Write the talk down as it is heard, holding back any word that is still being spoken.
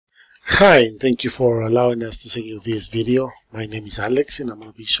Hi, and thank you for allowing us to send you this video. My name is Alex, and I'm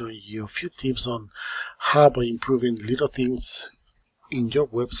going to be showing you a few tips on how, by improving little things in your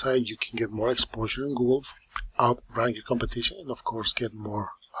website, you can get more exposure in Google, outrank your competition, and of course get more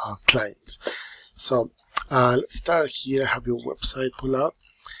clients. So let's start here. Have your website pull out,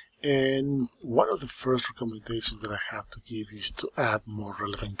 and one of the first recommendations that I have to give is to add more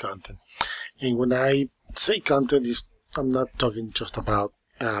relevant content. And when I say content, I'm not talking just about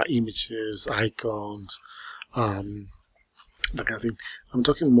images, icons, that kind of thing. I'm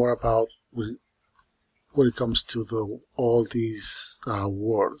talking more about when it comes to all these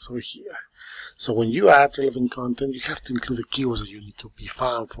words over here. So when you add relevant content, you have to include the keywords that you need to be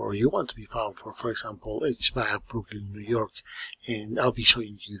found for, or you want to be found for. For example, HVAC, Brooklyn, New York, and I'll be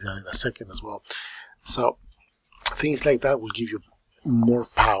showing you that in a second as well. So things like that will give you more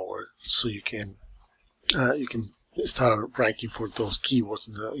power, so you can start ranking for those keywords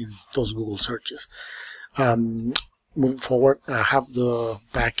in those Google searches. Moving forward, I have the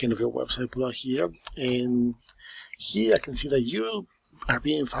back end of your website pulled out here, and here I can see that you are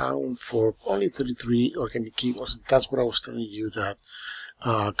being found for only 33 organic keywords. That's what I was telling you, that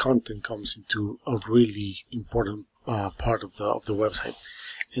content comes into a really important part of the website.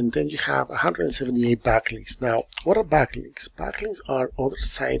 And then you have 178 backlinks. Now, what are backlinks? Backlinks are other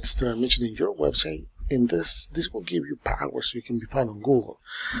sites that are mentioned in your website, and this will give you power so you can be found on Google.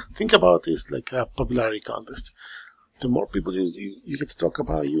 Think about this like a popularity contest. The more people you get to talk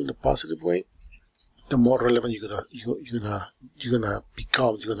about you in a positive way, the more relevant you're gonna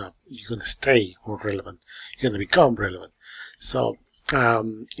become. You're gonna stay more relevant. You're gonna become relevant. So,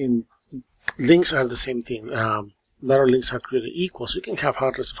 in links are the same thing. Not all links are created equal, so you can have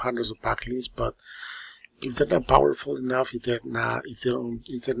hundreds of backlinks, but if they're not powerful enough, if they're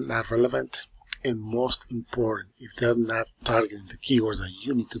not relevant, and most important, if they're not targeting the keywords that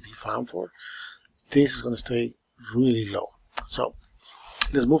you need to be found for, this is going to stay really low. So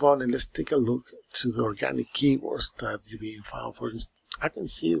let's move on and let's take a look to the organic keywords that you're being found for. I can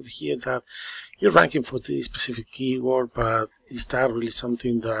see over here that you're ranking for this specific keyword, but is that really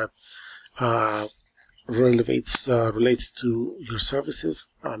something that relates to your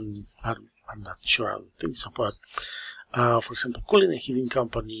services? I'm not sure. I don't think so. But for example, cooling and heating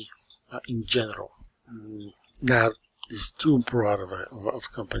company in general, now is too broad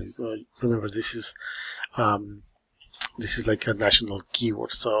of companies. Remember, this is like a national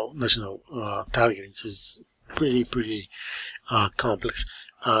keyword, so national targeting. So it's pretty complex.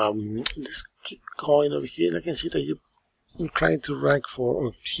 Let's keep going over here. I can see that you're trying to rank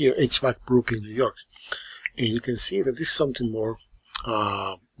for here HVAC Brooklyn, New York. And you can see that this is something more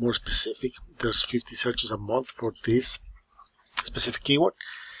specific. There's 50 searches a month for this specific keyword,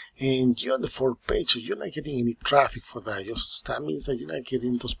 and you're on the 4th page, so you're not getting any traffic for that. That means that you're not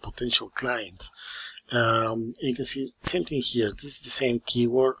getting those potential clients. And you can see same thing here. This is the same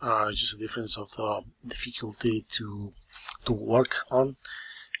keyword, just a difference of the difficulty to work on.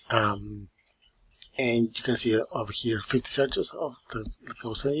 And you can see over here 50 searches like I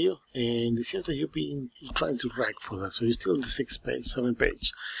was telling you, and it seems that you're trying to rank for that, so you're still in the 6th page, 7th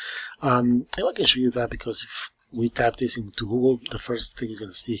page. And I can show you that because if we type this into Google, the first thing you're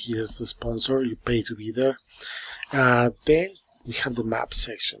going to see here is the sponsor. You pay to be there. Then we have the map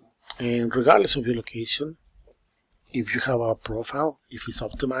section, and regardless of your location, if you have a profile, if it's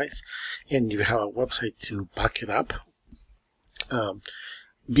optimized, and you have a website to back it up,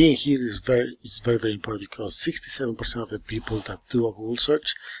 being here is very important, because 67% of the people that do a Google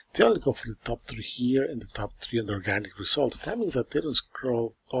search, they only go for the top 3 here and the top 3 on the organic results. That means that they don't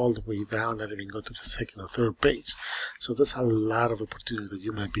scroll all the way down and even go to the 2nd or 3rd page. So there's a lot of opportunities that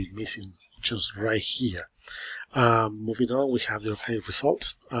you might be missing just right here. Moving on, we have the organic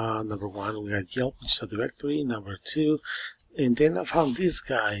results. Number 1, we got Yelp, which is a directory. Number 2, and then I found these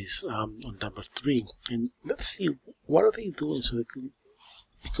guys on number 3. And let's see, what are they doing so they can,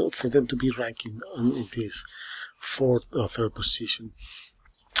 for them to be ranking in this 4th or 3rd position.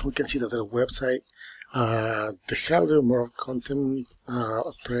 We can see that their website, they have a little more content,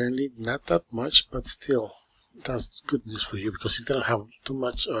 apparently not that much, but still, that's good news for you, because if they don't have too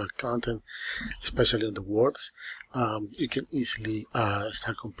much content, especially on the words, you can easily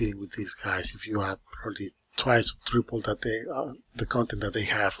start competing with these guys if you add probably twice or triple that the content that they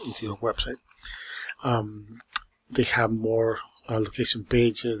have into your website. They have more location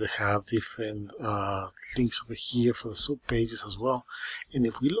pages. They have different links over here for the sub pages as well. And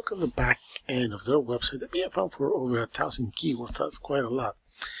if we look on the back end of their website, they're being found for over 1,000 keywords. That's quite a lot.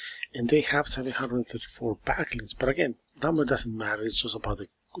 And they have 734 backlinks. But again, number doesn't matter. It's just about the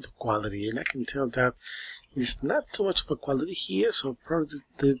quality. And I can tell that it's not too much of a quality here. So probably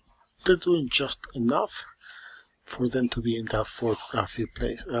the they're doing just enough for them to be in that fourth fifth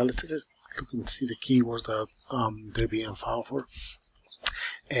place. Let's take a look and see the keywords that they're being found for.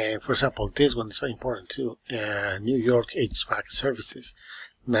 For example, this one is very important too. New York HVAC services,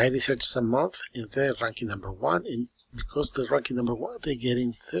 90 searches a month, and they're ranking number 1. And because they're ranking number 1, they're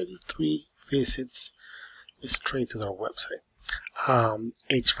getting 33 visits straight to their website.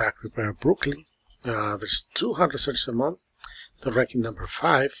 HVAC repair Brooklyn, there's 200 searches a month. They're ranking number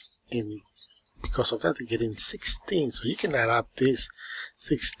 5, and because of that, they're getting 16. So you can add up this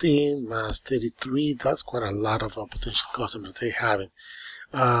 16 minus 33. That's quite a lot of potential customers they have.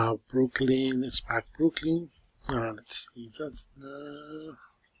 Brooklyn, it's back Brooklyn. Let's see, that's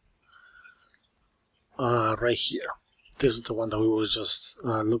right here. This is the one that we were just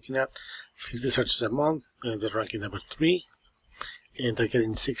looking at. 50 searches a month, and they're ranking number 3, and they're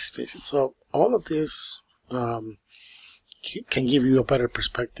getting 6 visits. So all of this can give you a better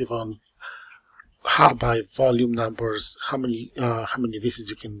perspective on how, by volume numbers, how many visits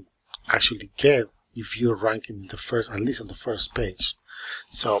you can actually get if you're ranking the first, at least on the first page.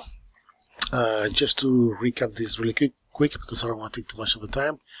 So just to recap this really quick because I don't want to take too much of the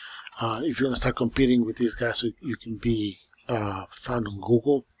time. If you want to start competing with these guys, so you can be found on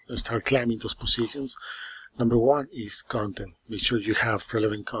Google and start climbing those positions. Number 1 is content. Make sure you have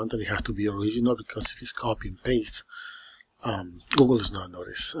relevant content. It has to be original, because if it's copy and paste, Google does not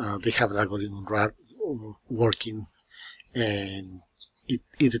notice. They have an algorithm working, and it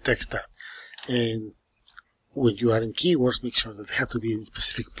detects that. And when you add in keywords, make sure that they have to be in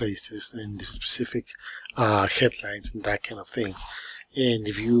specific places and specific headlines and that kind of things. And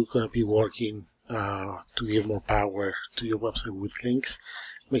if you're going to be working to give more power to your website with links,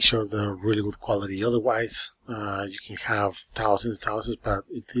 make sure they're really good quality. Otherwise, you can have thousands, but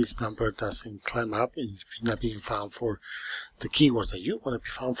if this number doesn't climb up and if you're not being found for the keywords that you want to be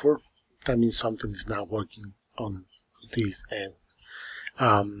found for, that means something is not working on this end.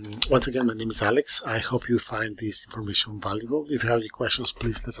 Once again, my name is Alex. I hope you find this information valuable. If you have any questions,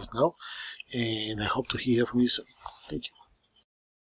 please let us know, and I hope to hear from you soon. Thank you.